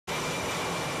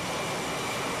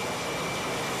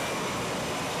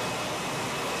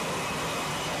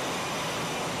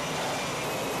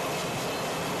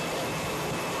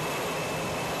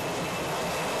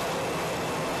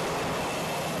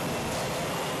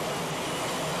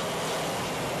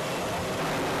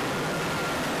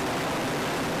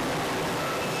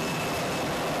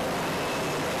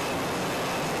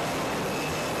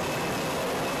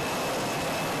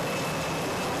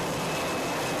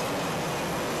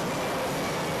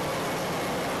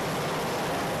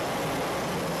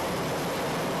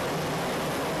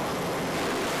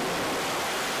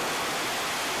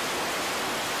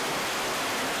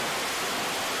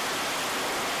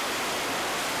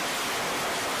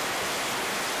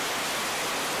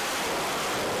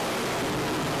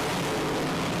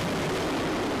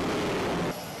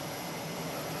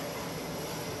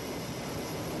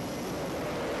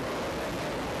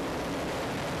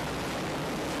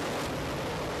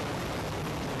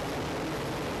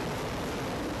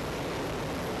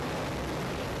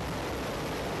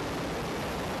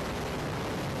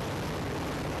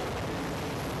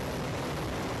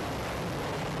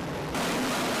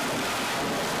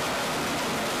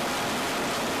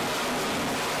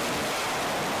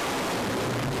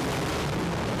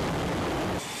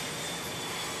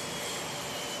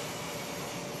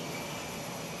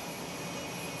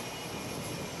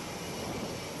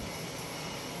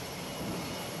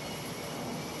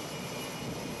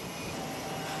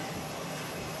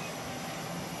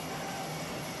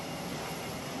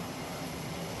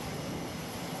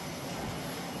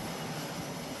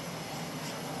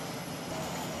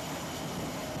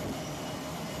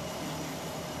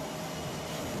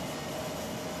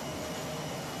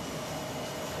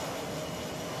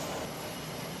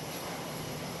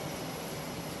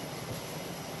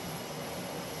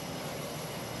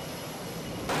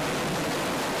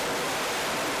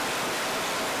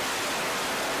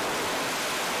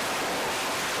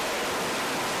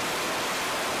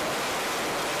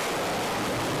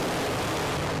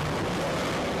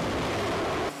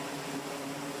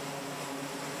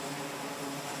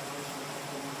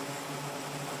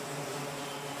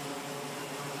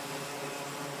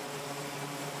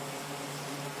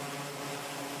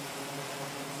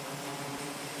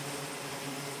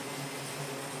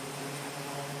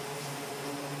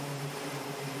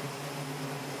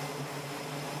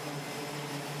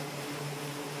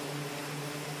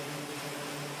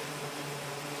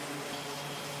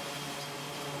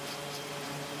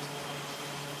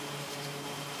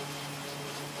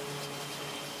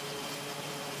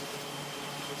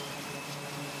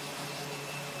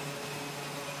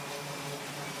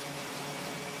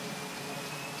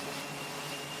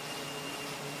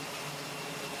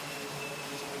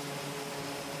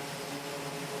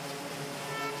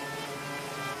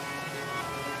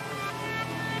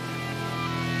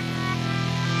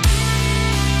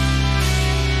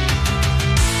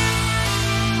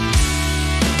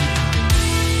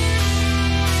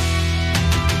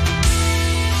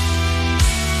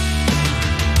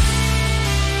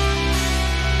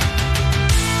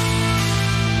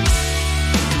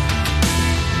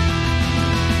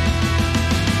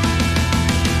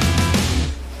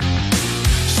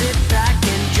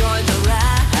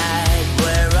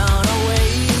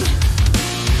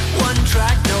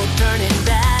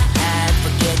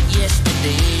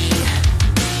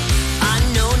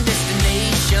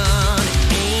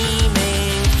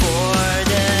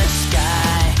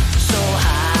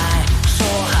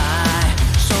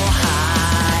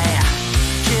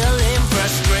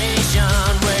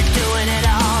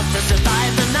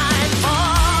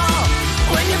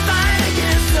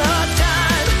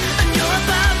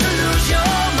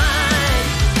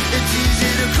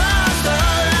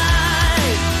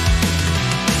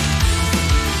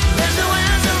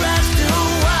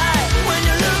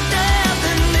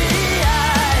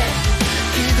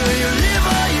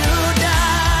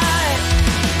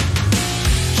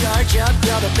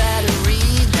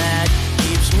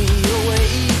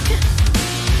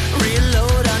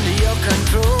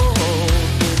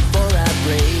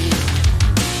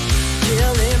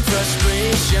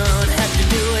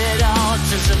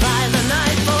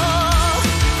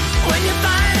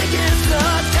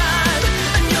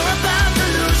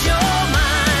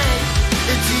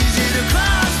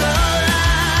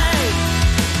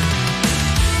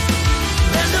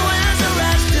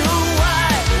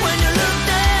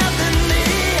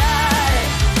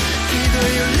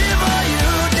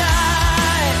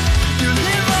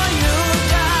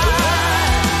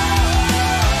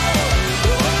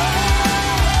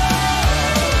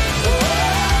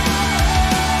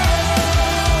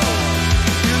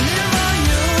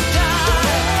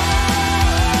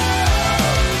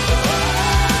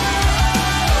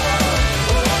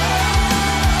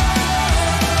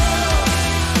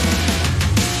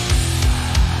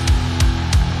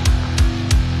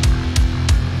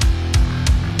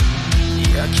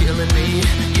killing me,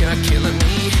 you're killing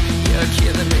me, you're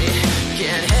killing me.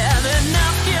 Can't have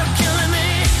enough, you're killing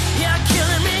me, you're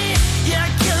killing me, you're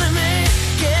killing me.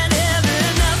 Can't have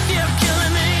enough, you're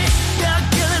killing me, you're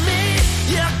killing me,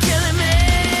 you're killing me.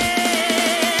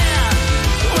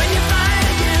 When you fight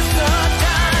against the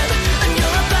time and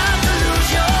you're about to lose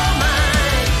your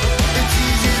mind, it's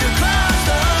easy to cross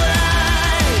the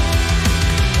line.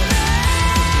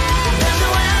 There's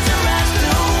no answer as to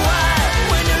why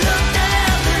when you look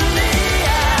death in the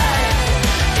eye.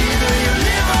 Either you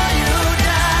live or you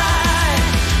die.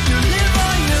 You live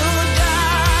or you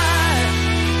die.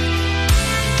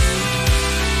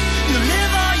 You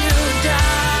live or you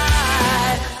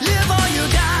die. Live or you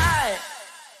die.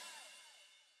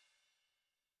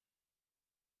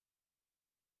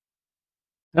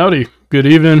 Howdy, good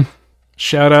evening.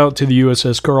 Shout out to the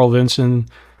USS Carl Vinson,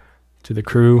 to the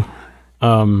crew.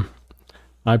 I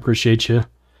appreciate you.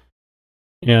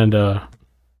 And I'm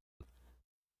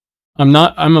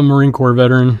a Marine Corps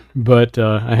veteran, but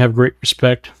I have great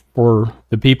respect for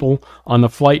the people on the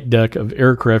flight deck of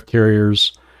aircraft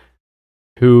carriers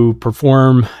who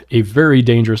perform a very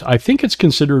dangerous, I think it's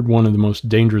considered one of the most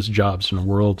dangerous jobs in the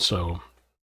world, so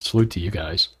salute to you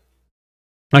guys.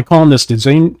 I call this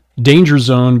the danger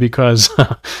zone because,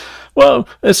 well,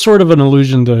 it's sort of an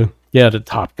allusion to, to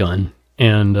Top Gun.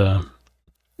 And,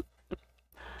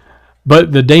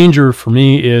 but the danger for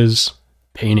me is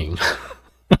painting.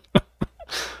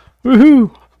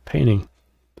 Woohoo! Painting.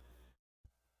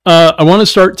 I want to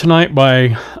start tonight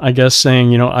by, I guess,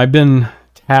 saying, I've been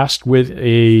tasked with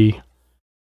a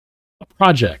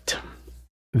project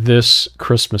this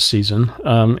Christmas season.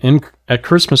 At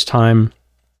Christmas time,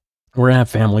 we're going to have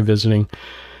family visiting,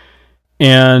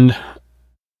 and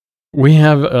we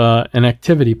have an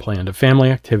activity planned, a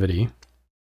family activity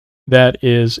that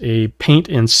is a paint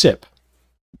and sip.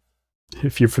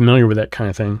 If you're familiar with that kind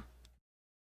of thing.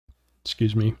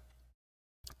 Excuse me.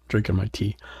 Drinking my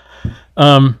tea.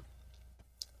 I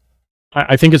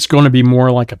think it's going to be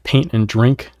more like a paint and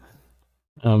drink.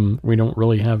 We don't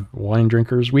really have wine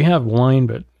drinkers. We have wine,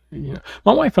 but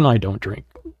my wife and I don't drink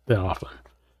that often.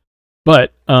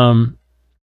 But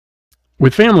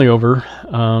with family over,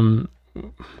 the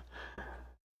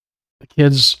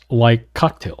kids like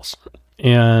cocktails,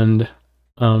 and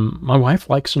my wife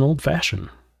likes an old fashioned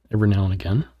every now and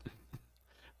again.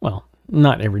 Well,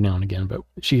 not every now and again, but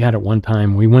she had it one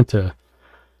time. We went to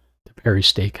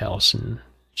Perry's Steakhouse, and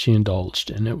she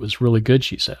indulged, and it was really good,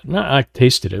 she said. No, I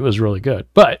tasted it. It was really good.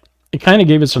 But it kind of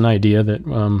gave us an idea that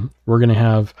we're going to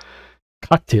have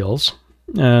cocktails.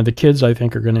 The kids, I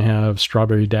think, are going to have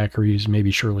Strawberry Daiquiris,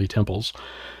 maybe Shirley Temples.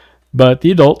 But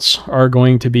the adults are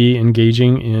going to be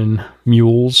engaging in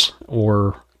Mules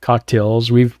or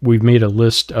cocktails. We've made a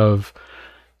list of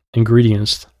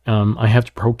ingredients. I have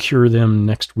to procure them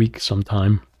next week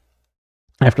sometime.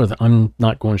 I'm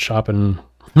not going shopping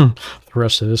the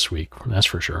rest of this week, that's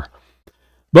for sure.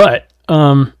 But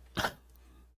I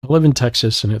live in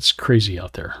Texas, and it's crazy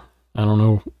out there. I don't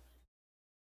know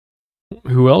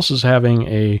who else is having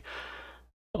a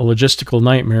logistical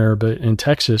nightmare, but in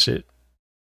Texas,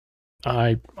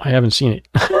 I haven't seen it.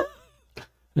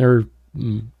 There are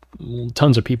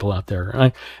tons of people out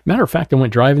there. Matter of fact, I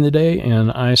went driving today,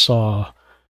 and I saw,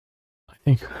 I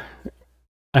think,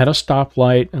 at a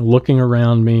stoplight, and looking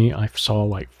around me, I saw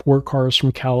like 4 cars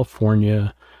from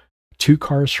California, 2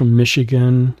 cars from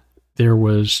Michigan. There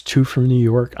was 2 from New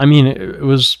York. I mean, it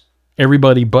was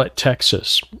everybody but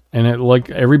Texas, and like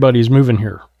everybody's moving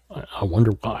here. I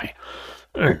wonder why.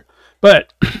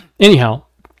 But anyhow,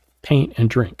 paint and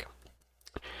drink.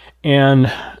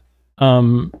 And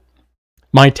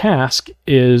my task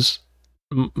is,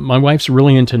 my wife's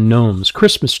really into gnomes,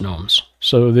 Christmas gnomes.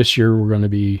 So this year we're going to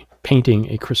be painting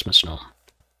a Christmas gnome.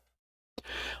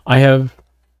 I have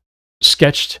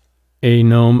sketched a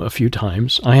gnome a few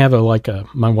times. I have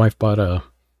my wife bought a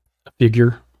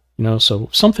figure, so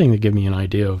something to give me an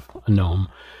idea of a gnome.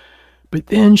 But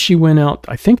then she went out,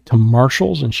 I think, to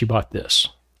Marshall's, and she bought this.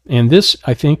 And this,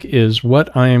 I think, is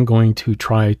what I am going to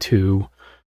try to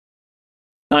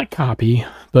not copy,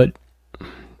 but I'm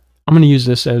going to use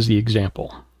this as the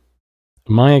example.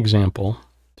 My example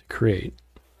to create.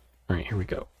 All right, here we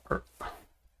go.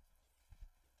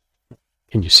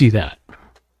 Can you see that?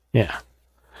 Yeah.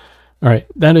 All right,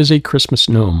 that is a Christmas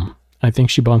gnome. I think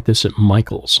she bought this at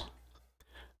Michael's.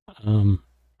 I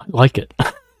like it.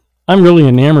 I'm really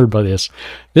enamored by this.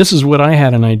 This is what I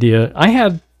had an idea.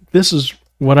 This is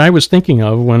what I was thinking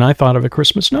of when I thought of a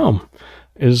Christmas gnome.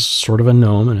 Is sort of a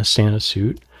gnome in a Santa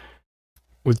suit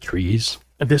with trees.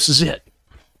 This is it.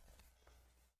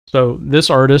 So this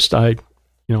artist, I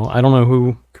don't know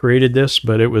who created this,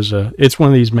 but it's one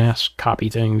of these mass copy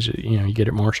things, you know, you get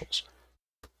at Marshall's.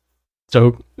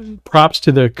 So props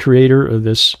to the creator of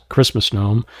this Christmas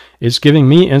gnome. It's giving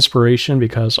me inspiration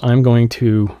because I'm going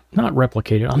to not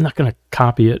replicate it. I'm not going to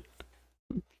copy it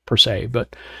per se,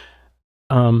 but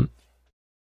I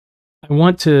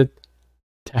want to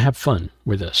have fun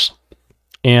with this.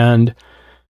 And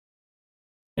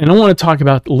I want to talk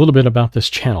about a little bit about this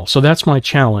channel. So that's my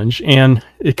challenge. And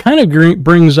it kind of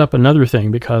brings up another thing,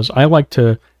 because I like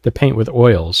to paint with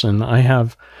oils, and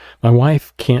my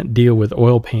wife can't deal with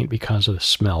oil paint because of the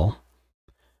smell.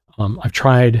 I've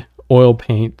tried oil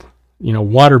paint, you know,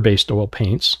 water-based oil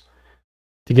paints,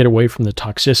 to get away from the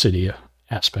toxicity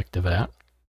aspect of that.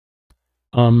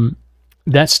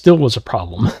 That still was a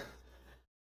problem.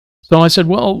 So I said,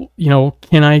 well, you know,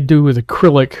 can I do with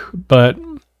acrylic, but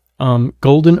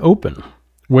golden open,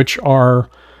 which are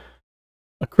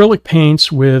acrylic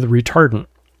paints with retardant,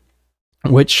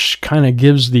 which kind of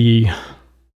gives the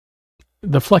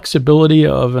flexibility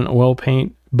of an oil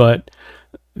paint, but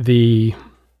the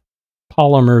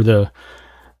polymer,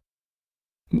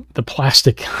 the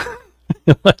plastic,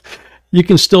 you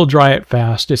can still dry it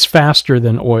fast. It's faster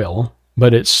than oil,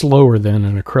 but it's slower than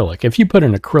an acrylic. If you put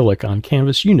an acrylic on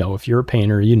canvas, you know, if you're a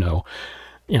painter, you know,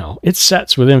 it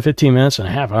sets within 15 minutes and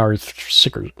a half hour,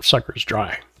 sucker's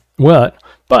dry. But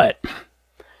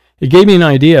it gave me an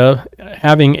idea,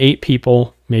 having 8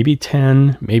 people, maybe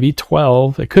 10, maybe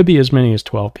 12. It could be as many as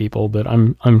 12 people, but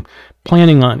I'm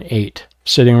planning on 8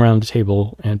 sitting around the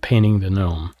table and painting the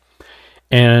gnome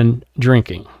and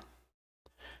drinking.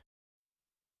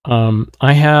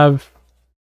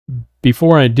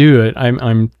 Before I do it,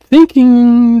 I'm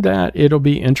thinking that it'll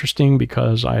be interesting,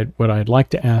 because what I'd like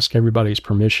to ask everybody's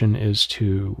permission is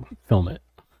to film it.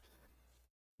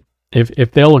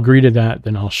 If they'll agree to that,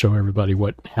 then I'll show everybody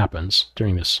what happens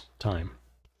during this time.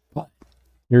 But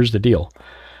here's the deal.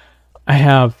 I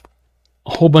have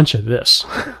a whole bunch of this.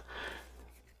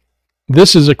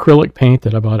 This is acrylic paint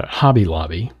that I bought at Hobby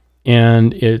Lobby,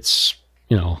 and it's,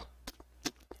 you know,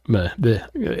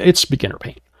 it's beginner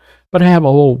paint. But I have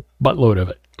a whole buttload of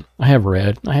it. I have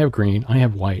red, I have green, I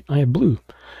have white, I have blue,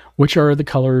 which are the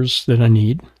colors that I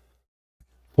need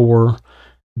for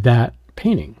that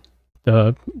painting,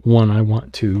 the one I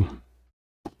want to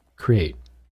create.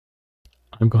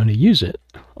 I'm going to use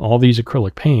all these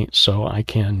acrylic paints, so I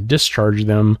can discharge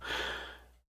them,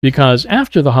 because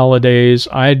after the holidays,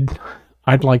 I'd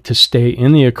like to stay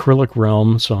in the acrylic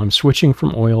realm, so I'm switching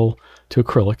from oil to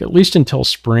acrylic, at least until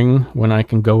spring, when I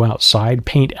can go outside,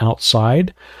 paint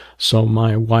outside. So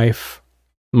my wife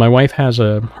has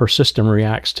her system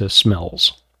reacts to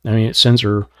smells. I mean, it sends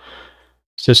her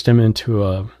system into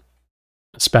a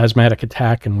spasmodic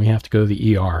attack, and we have to go to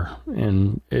the ER.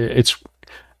 And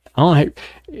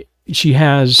she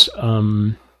has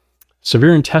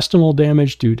severe intestinal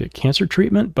damage due to cancer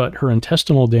treatment, but her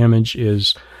intestinal damage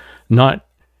is not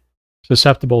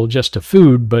susceptible just to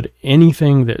food, but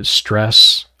anything that's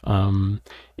stress.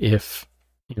 If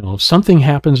something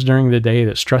happens during the day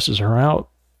that stresses her out,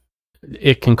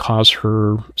 it can cause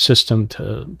her system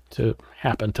to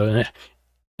happen to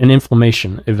an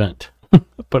inflammation event,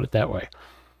 put it that way.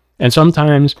 And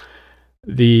sometimes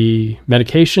the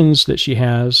medications that she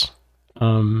has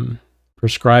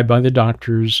prescribed by the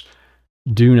doctors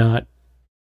they're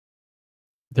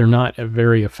not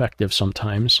very effective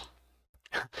sometimes.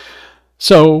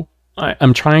 So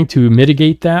I'm trying to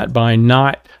mitigate that by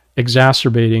not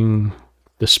exacerbating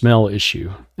the smell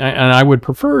issue. And I would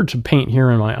prefer to paint here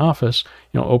in my office,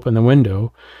 open the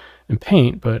window and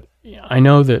paint, but I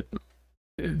know that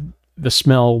the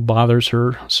smell bothers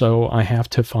her, so I have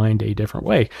to find a different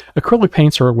way. Acrylic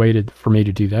paints are a way for me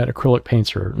to do that. Acrylic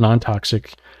paints are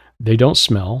non-toxic. They don't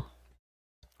smell,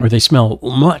 or they smell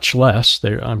much less.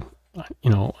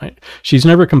 She's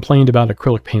never complained about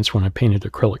acrylic paints when I painted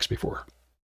acrylics before.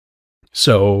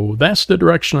 So that's the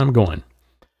direction I'm going.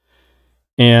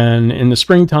 And in the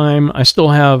springtime, I still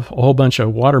have a whole bunch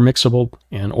of water mixable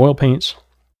and oil paints.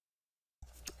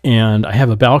 And I have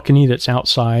a balcony that's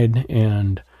outside,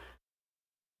 and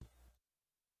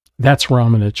that's where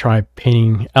I'm going to try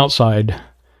painting outside,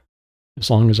 as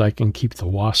long as I can keep the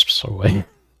wasps away.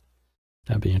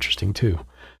 That'd be interesting too.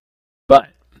 But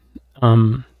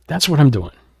that's what I'm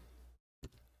doing.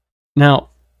 Now,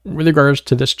 with regards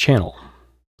to this channel,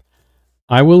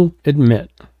 I will admit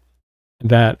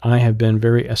that I have been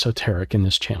very esoteric in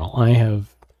this channel. I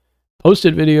have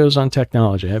posted videos on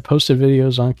technology. I've posted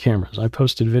videos on cameras. I've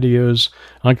posted videos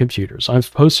on computers.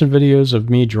 I've posted videos of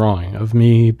me drawing, of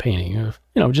me painting, of,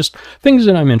 just things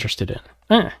that I'm interested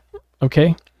in.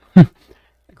 Okay.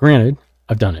 Granted,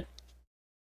 I've done it.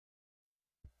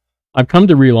 I've come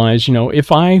to realize,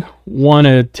 if I want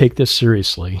to take this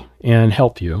seriously and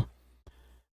help you,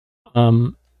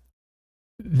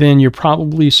 then you're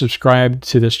probably subscribed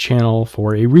to this channel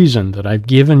for a reason, that I've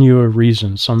given you a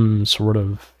reason, some sort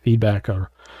of feedback or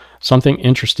something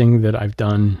interesting that I've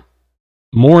done.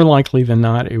 More likely than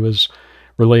not, it was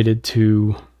related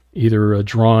to either a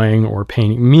drawing or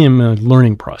painting, me and my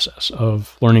learning process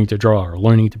of learning to draw or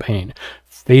learning to paint,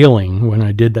 failing when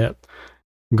I did that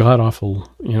god-awful,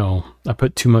 I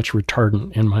put too much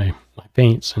retardant in my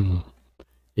paints and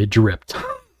it dripped.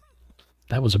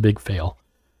 That was a big fail.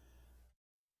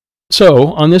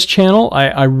 So on this channel,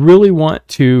 I really want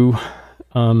to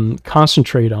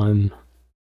concentrate on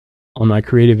my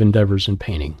creative endeavors in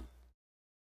painting.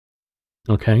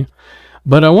 Okay,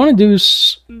 but I want to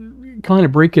do kind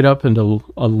of break it up into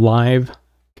a live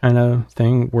kind of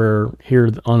thing, where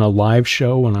here on a live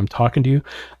show when I'm talking to you,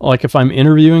 like if I'm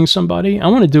interviewing somebody, I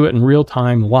want to do it in real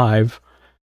time live,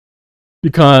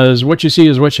 because what you see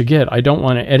is what you get. I don't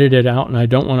want to edit it out, and I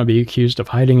don't want to be accused of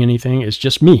hiding anything. It's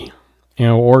just me,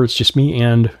 or it's just me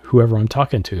and whoever I'm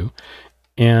talking to,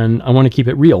 and I want to keep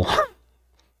it real.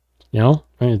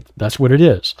 That's what it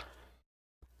is.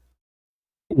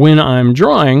 When I'm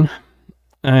drawing,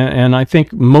 and I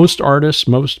think most artists,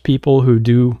 most people who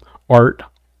do art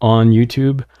on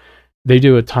YouTube, they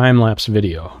do a time-lapse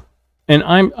video. And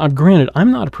I'm granted,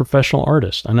 I'm not a professional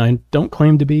artist, and I don't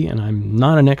claim to be, and I'm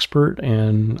not an expert,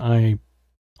 and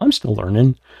I'm still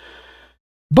learning.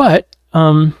 But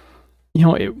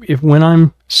if when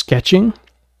I'm sketching,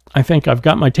 I think I've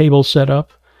got my table set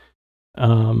up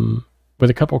with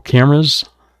a couple cameras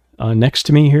next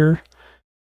to me here,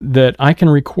 that I can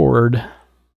record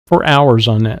for hours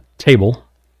on that table,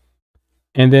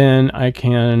 and then I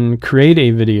can create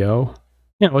a video,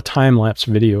 a time-lapse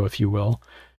video, if you will,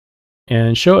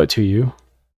 and show it to you.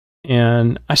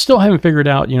 And I still haven't figured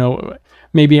out,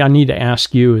 maybe I need to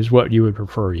ask you is what you would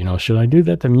prefer. Should I do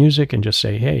that to music and just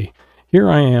say, hey, here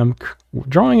I am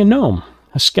drawing a gnome,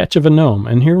 a sketch of a gnome,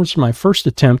 and here's my first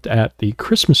attempt at the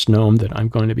Christmas gnome that I'm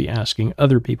going to be asking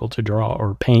other people to draw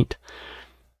or paint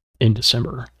in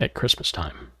December at Christmas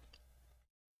time.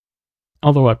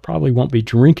 Although I probably won't be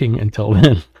drinking until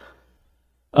then.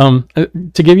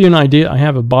 To give you an idea, I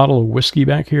have a bottle of whiskey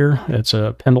back here. It's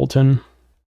a Pendleton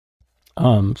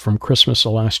from Christmas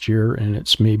of last year, and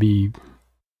it's maybe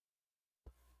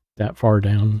that far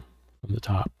down from the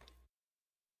top.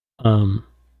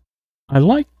 I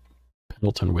like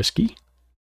Pendleton whiskey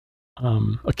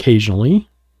occasionally,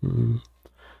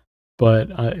 but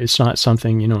it's not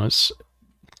something,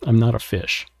 I'm not a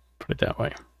fish, put it that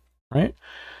way, right?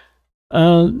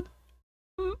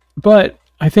 But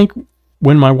I think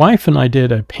when my wife and I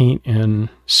did a paint and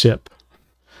sip,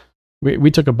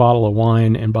 we took a bottle of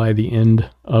wine, and by the end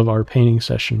of our painting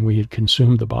session, we had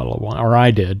consumed the bottle of wine, or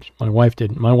I did. My wife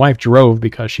didn't. My wife drove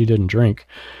because she didn't drink,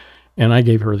 and I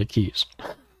gave her the keys.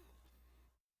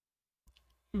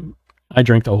 I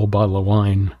drank the whole bottle of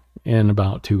wine in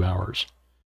about 2 hours,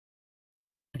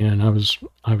 and I was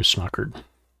snockered.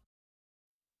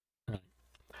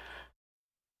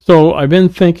 So I've been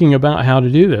thinking about how to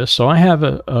do this. So I have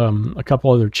a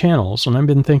couple other channels, and I've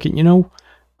been thinking,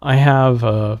 I have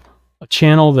a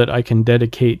channel that I can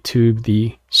dedicate to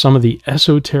some of the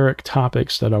esoteric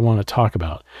topics that I want to talk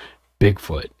about.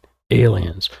 Bigfoot,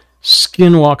 aliens,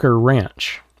 Skinwalker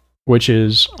Ranch, which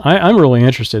is, I'm really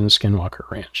interested in Skinwalker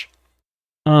Ranch.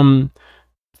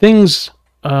 Things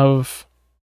of,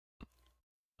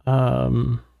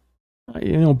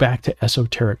 back to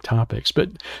esoteric topics, but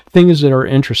things that are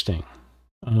interesting,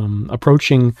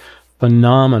 approaching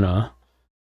phenomena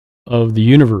of the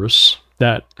universe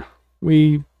that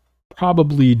we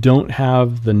probably don't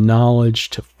have the knowledge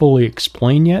to fully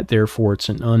explain yet. Therefore, it's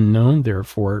an unknown.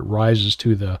 Therefore, it rises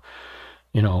to the,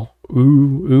 oohs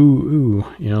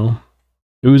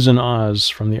and ahs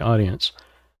from the audience.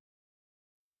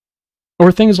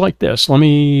 Or things like this. I've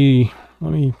been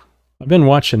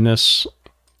watching this.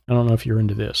 I don't know if you're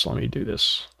into this. Let me do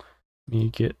this. Let me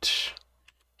get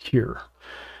here.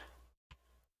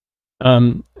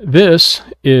 This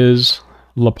is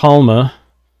La Palma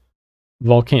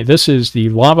volcano. This is the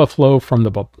lava flow from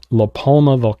the La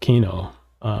Palma volcano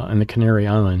in the Canary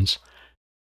Islands.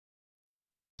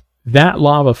 That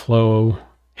lava flow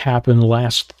happened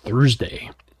last Thursday.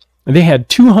 They had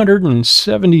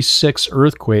 276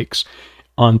 earthquakes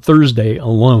on Thursday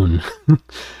alone.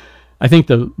 I think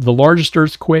the largest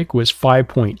earthquake was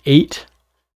 5.8,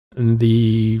 and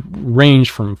the range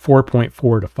from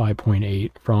 4.4 to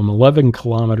 5.8, from 11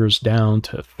 kilometers down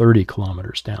to 30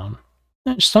 kilometers down.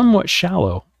 It's somewhat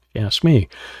shallow, if you ask me.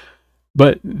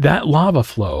 But that lava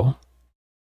flow,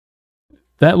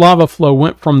 that lava flow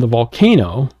went from the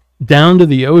volcano down to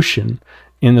the ocean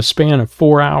in the span of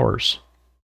 4 hours.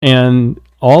 And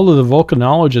all of the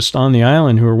volcanologists on the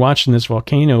island who were watching this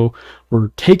volcano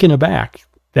were taken aback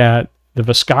that the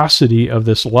viscosity of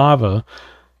this lava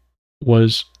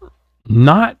was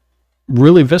not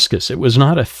really viscous. It was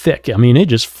not a thick. I mean, it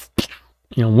just,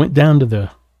 went down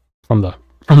to from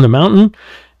the mountain,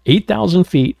 8,000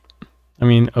 feet. I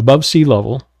mean, above sea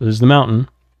level is the mountain,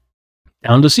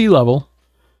 down to sea level,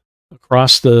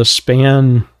 across the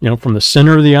span, from the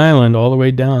center of the island all the way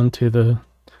down to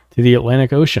the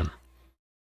Atlantic Ocean.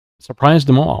 Surprised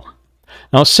them all.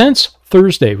 Now, since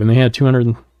Thursday, when they had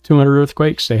 200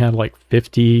 earthquakes, they had like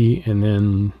 50 and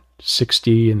then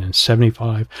 60 and then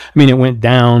 75. I mean, it went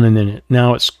down and then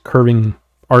now it's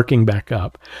arcing back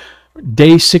up.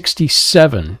 Day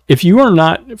 67. If you are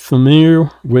not familiar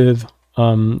with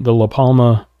the La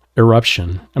Palma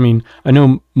eruption, I mean, I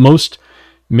know most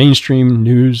mainstream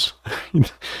news,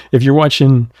 if you're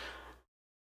watching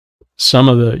some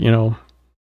of the,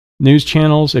 news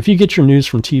channels, if you get your news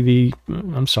from TV,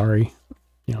 I'm sorry,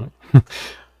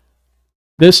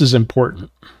 this is important.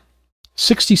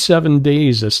 67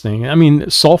 days, this thing. I mean,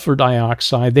 sulfur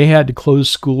dioxide. They had to close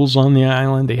schools on the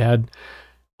island. They had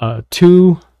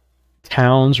 2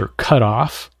 towns are cut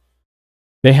off.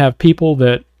 They have people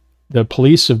that the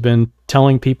police have been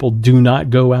telling people do not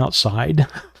go outside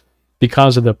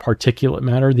because of the particulate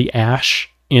matter, the ash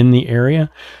in the area.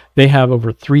 They have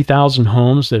over 3,000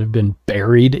 homes that have been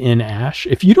buried in ash.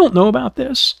 If you don't know about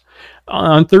this,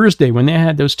 on Thursday, when they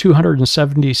had those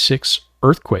 276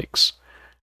 earthquakes,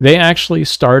 they actually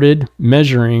started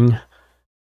measuring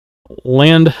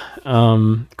land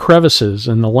crevices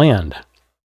in the land.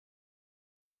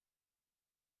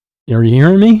 Are you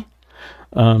hearing me?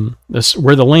 This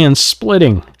where the land's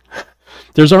splitting.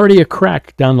 There's already a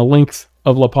crack down the length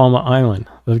of La Palma Island,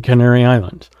 the Canary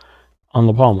Islands, on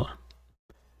La Palma.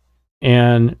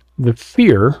 And the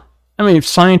fear, I mean, if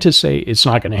scientists say it's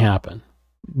not going to happen,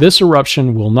 this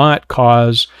eruption will not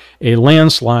cause a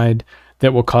landslide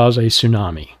that will cause a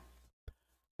tsunami.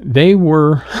 They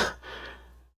were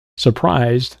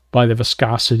surprised by the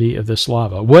viscosity of this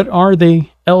lava. What are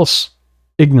they else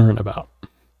ignorant about?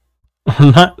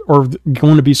 or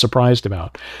going to be surprised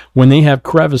about? When they have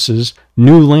crevices,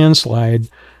 new landslide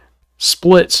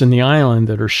splits in the island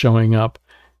that are showing up,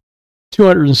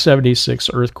 276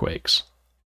 earthquakes.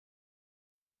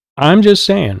 I'm just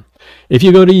saying, if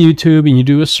you go to YouTube and you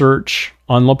do a search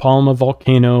on La Palma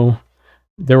volcano,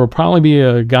 there will probably be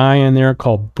a guy in there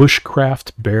called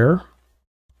Bushcraft Bear.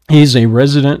 He's a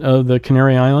resident of the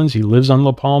Canary Islands. He lives on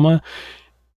La Palma.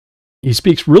 He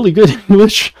speaks really good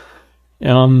English,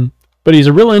 but he's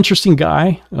a real interesting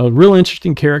guy, a real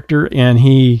interesting character, and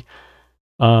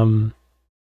I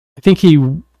think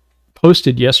he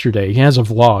posted yesterday. He has a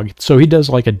vlog, so he does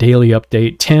like a daily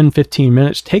update, 10-15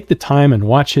 minutes. Take the time and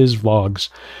watch his vlogs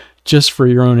just for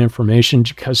your own information,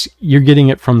 because you're getting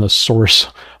it from the source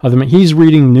of them. He's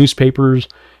reading newspapers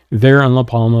there in La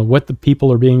Palma, what the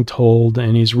people are being told,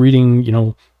 and he's reading,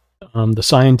 the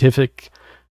scientists,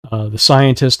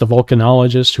 the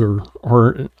volcanologists who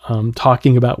are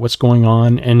talking about what's going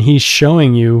on, and he's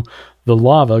showing you the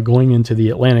lava going into the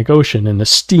Atlantic Ocean and the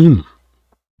steam.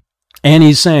 And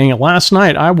he's saying, last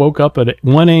night I woke up at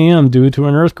 1 a.m. due to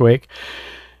an earthquake,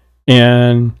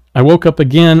 and I woke up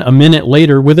again a minute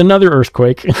later with another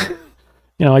earthquake.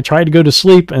 I tried to go to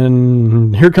sleep,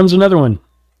 and here comes another one.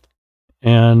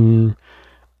 And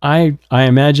I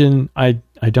imagine, I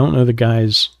don't know the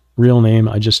guy's real name.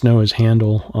 I just know his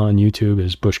handle on YouTube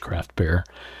is Bushcraft Bear.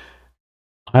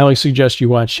 I highly suggest you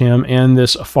watch him and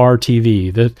this Afar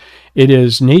TV. That it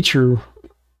is nature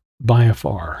by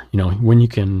afar. When you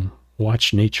can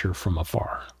watch nature from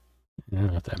afar. I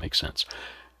don't know if that makes sense.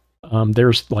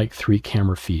 There's like 3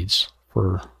 camera feeds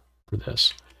for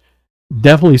this.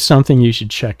 Definitely something you should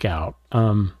check out.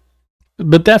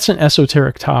 But that's an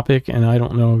esoteric topic, and I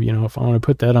don't know, if I want to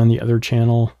put that on the other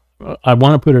channel. I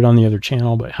want to put it on the other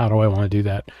channel, but how do I want to do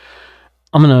that?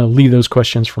 I'm going to leave those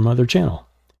questions from other channel.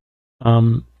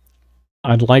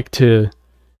 I'd like to,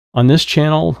 on this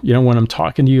channel, when I'm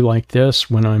talking to you like this,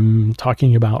 when I'm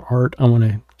talking about art, I want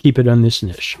to keep it on this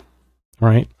niche. All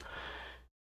right.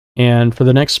 And for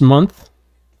the next month,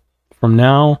 from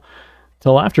now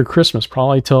till after Christmas,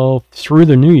 probably till through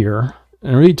the new year,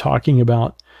 I'm really talking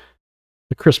about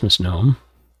the Christmas Gnome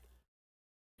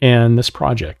and this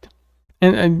project.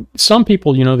 And some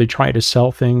people, they try to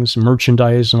sell things,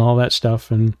 merchandise and all that stuff,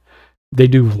 and they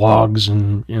do vlogs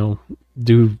and,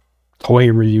 do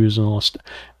toy reviews and all that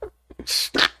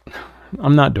stuff.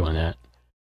 I'm not doing that.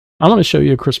 I want to show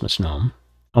you a Christmas Gnome.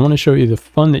 I want to show you the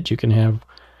fun that you can have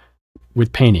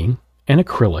with painting and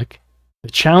acrylic, the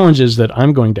challenges that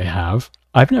I'm going to have,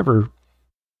 I've never,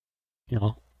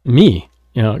 who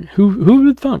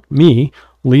would thunk me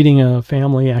leading a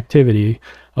family activity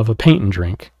of a paint and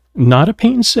drink, not a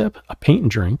paint and sip, a paint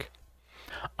and drink.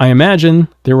 I imagine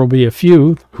there will be a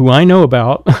few who I know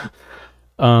about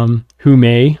who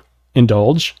may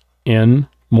indulge in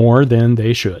more than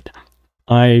they should.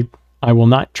 I will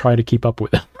not try to keep up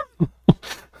with it.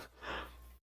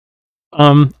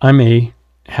 I may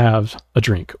have a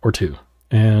drink or two,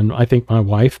 and I think my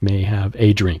wife may have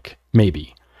a drink,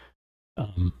 maybe.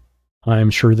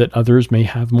 I'm sure that others may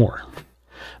have more.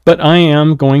 But I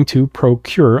am going to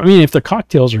procure, if the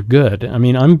cocktails are good, I'm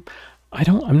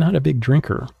not a big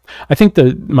drinker. I think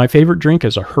my favorite drink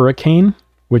is a hurricane,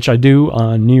 which I do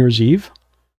on New Year's Eve.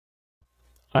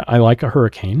 I like a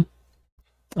hurricane.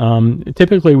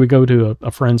 Typically we go to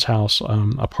a friend's house,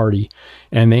 a party,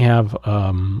 and they have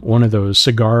one of those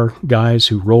cigar guys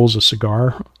who rolls a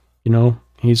cigar.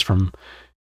 He's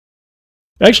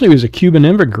a Cuban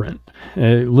immigrant.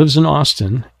 Lives in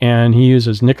Austin, and he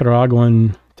uses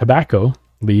Nicaraguan tobacco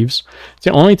leaves. It's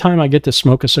the only time I get to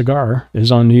smoke a cigar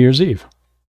is on New Year's Eve.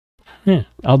 Yeah,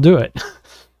 I'll do it.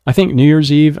 I think New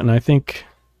Year's Eve, and I think,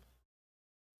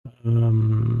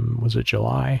 was it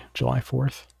July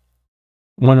 4th?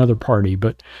 One other party,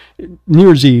 but New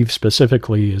Year's Eve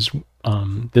specifically is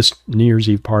this New Year's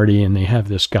Eve party, and they have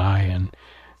this guy, and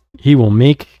he will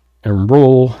make and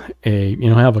roll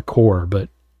have a core, but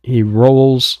he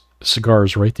rolls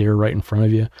cigars right there, right in front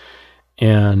of you.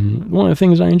 And one of the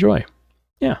things I enjoy.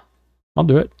 Yeah, I'll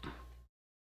do it.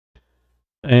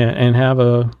 And have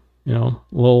a,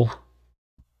 little...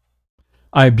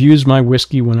 I abuse my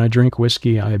whiskey. When I drink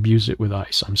whiskey, I abuse it with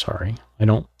ice. I'm sorry.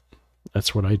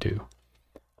 That's what I do.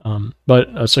 But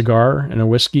a cigar and a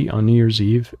whiskey on New Year's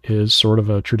Eve is sort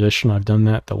of a tradition. I've done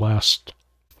that the last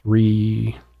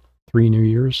three New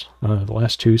Year's. The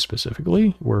last two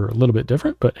specifically were a little bit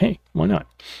different, but hey, why not?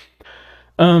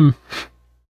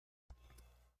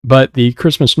 But the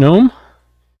Christmas Gnome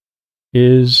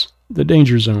is the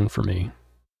danger zone for me.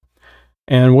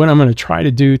 And what I'm going to try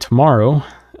to do tomorrow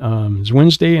is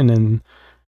Wednesday, and then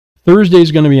Thursday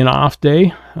is going to be an off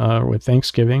day with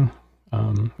Thanksgiving.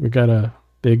 We've got a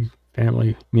big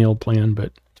family meal planned,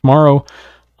 but tomorrow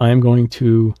I'm going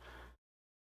to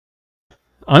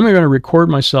record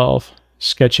myself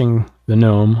sketching the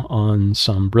gnome on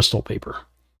some Bristol paper.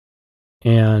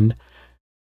 And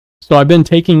so I've been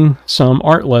taking some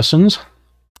art lessons,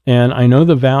 and I know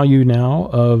the value now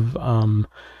of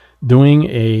doing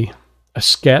a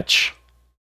sketch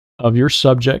of your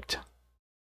subject,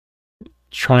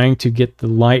 trying to get the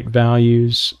light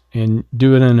values and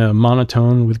do it in a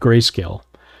monotone with grayscale.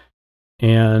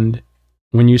 And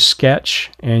when you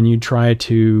sketch and you try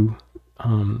to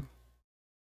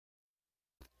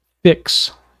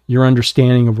fix your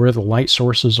understanding of where the light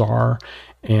sources are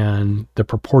and the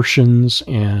proportions,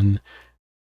 and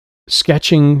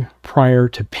sketching prior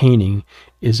to painting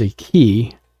is a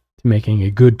key to making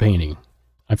a good painting,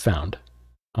 I've found.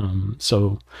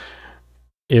 So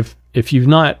if you've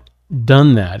not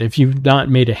done that, if you've not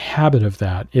made a habit of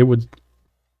that,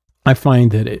 I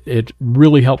find that it's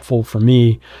really helpful for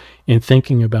me in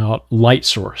thinking about light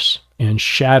source and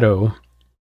shadow,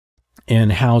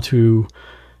 and how to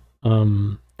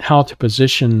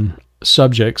position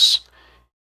subjects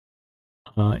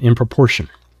in proportion,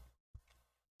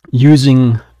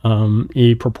 using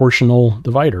a proportional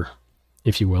divider,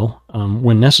 if you will,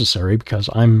 when necessary, because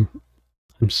I'm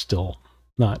still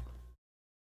not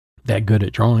that good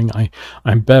at drawing.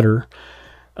 I'm better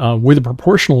with a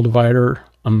proportional divider.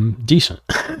 I'm decent.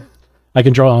 I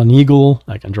can draw an eagle,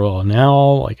 I can draw an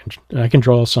owl, I can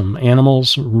draw some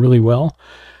animals really well.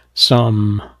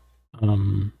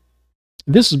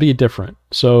 This would be different.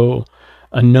 So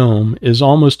a gnome is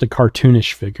almost a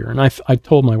cartoonish figure. And I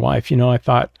told my wife, I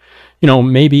thought,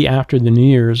 maybe after the New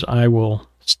Year's, I will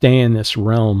stay in this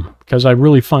realm, because I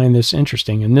really find this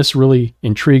interesting. And this really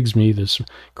intrigues me, this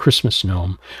Christmas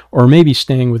gnome, or maybe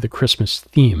staying with the Christmas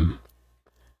theme.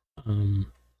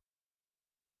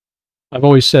 I've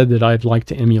always said that I'd like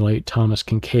to emulate Thomas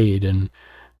Kincaid, and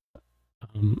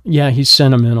yeah, he's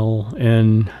sentimental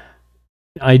and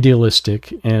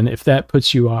idealistic, and if that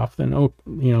puts you off, then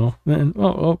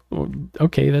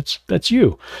okay, that's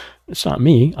you. It's not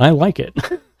me. I like it.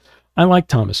 I like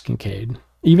Thomas Kincaid,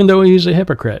 even though he's a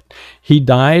hypocrite. He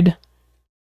died.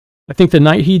 I think the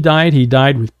night he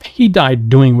died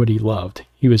doing what he loved.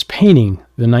 He was painting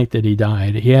the night that he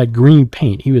died. He had green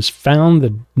paint. He was found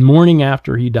the morning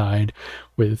after he died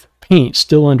with paint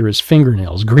still under his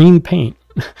fingernails, green paint.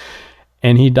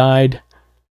 And he died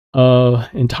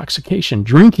intoxication,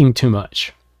 drinking too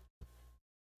much.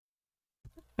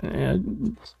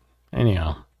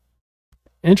 Anyhow,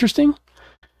 interesting.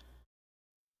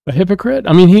 A hypocrite.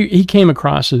 I mean, he came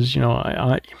across as, you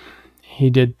know, he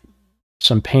did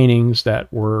some paintings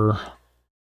that were,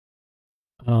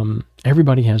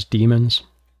 everybody has demons.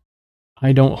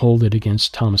 I don't hold it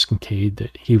against Thomas Kincaid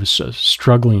that he was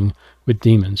struggling with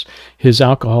demons. His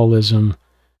alcoholism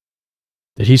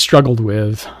that he struggled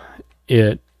with,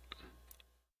 it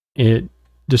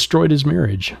destroyed his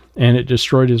marriage, and it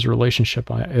destroyed his relationship,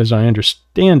 as I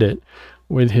understand it,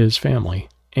 with his family.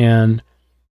 And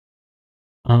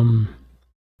you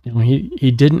know,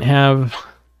 he didn't have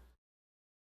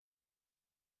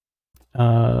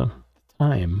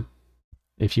time,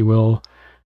 if you will,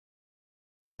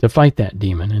 to fight that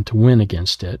demon and to win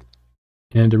against it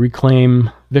and to reclaim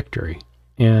victory.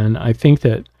 And I think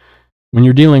that when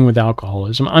you're dealing with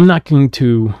alcoholism, I'm not going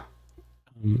to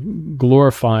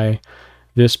glorify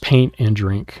this paint and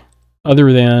drink,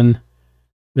 other than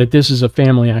that this is a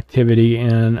family activity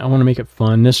and I want to make it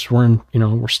fun.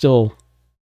 We're still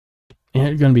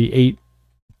going to be 8,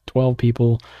 12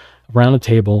 people around a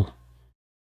table,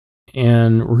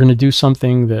 and we're going to do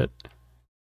something that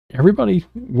everybody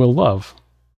will love,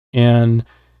 and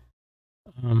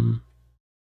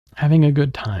having a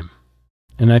good time.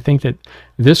 And I think that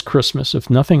this Christmas, if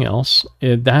nothing else,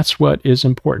 that's what is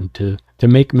important, to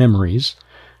make memories,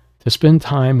 to spend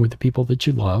time with the people that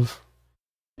you love,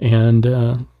 and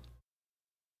to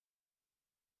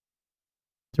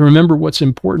remember what's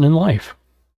important in life.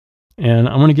 And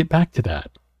I want to get back to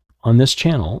that on this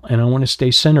channel, and I want to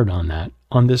stay centered on that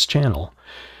on this channel.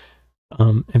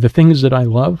 And the things that I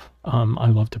love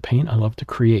to paint, I love to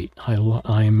create.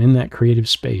 I am in that creative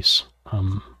space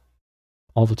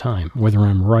all the time, whether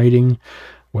I'm writing,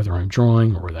 whether I'm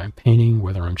drawing, or whether I'm painting,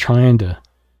 whether I'm trying to,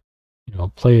 you know,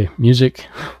 play music,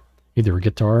 either a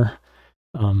guitar.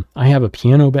 I have a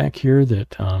piano back here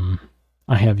that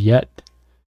I have yet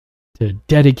to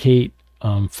dedicate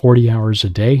 40 hours a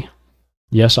day.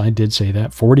 Yes, I did say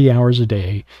that. 40 hours a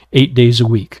day, 8 days a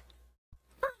week.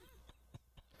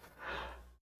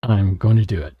 I'm going to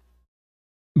do it.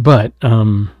 But,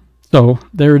 so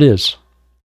there it is.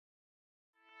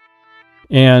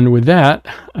 And with that,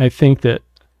 I think that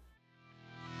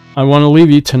I want to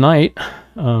leave you tonight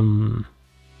a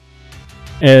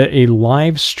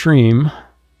live stream.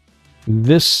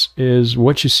 This is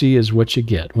what you see is what you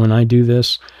get. When I do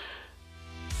this,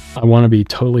 I want to be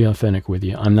totally authentic with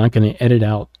you. I'm not going to edit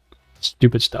out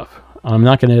stupid stuff. I'm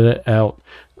not going to edit out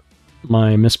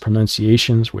my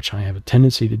mispronunciations, which I have a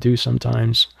tendency to do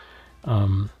sometimes.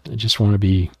 I just want to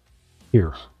be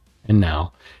here and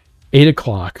now. 8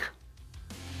 o'clock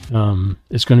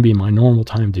is going to be my normal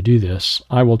time to do this.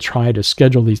 I will try to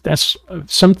schedule these. That's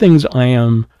some things I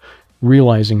am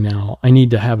realizing now. I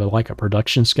need to have a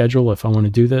production schedule if I want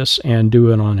to do this, and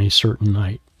do it on a certain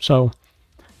night. So,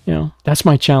 you know, that's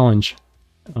my challenge.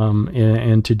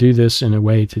 And to do this in a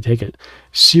way to take it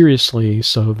seriously,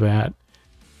 so that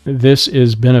this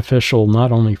is beneficial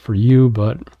not only for you,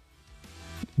 but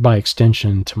by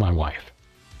extension to my wife.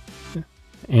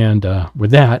 And with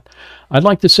that, I'd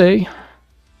like to say,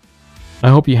 I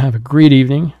hope you have a great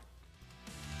evening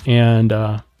and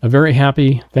a very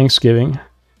happy Thanksgiving.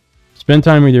 Spend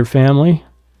time with your family,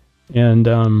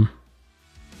 and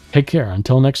take care.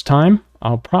 Until next time,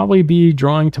 I'll probably be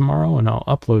drawing tomorrow, and I'll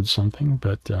upload something.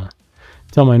 But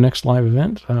until my next live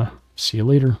event, see you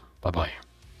later. Bye-bye.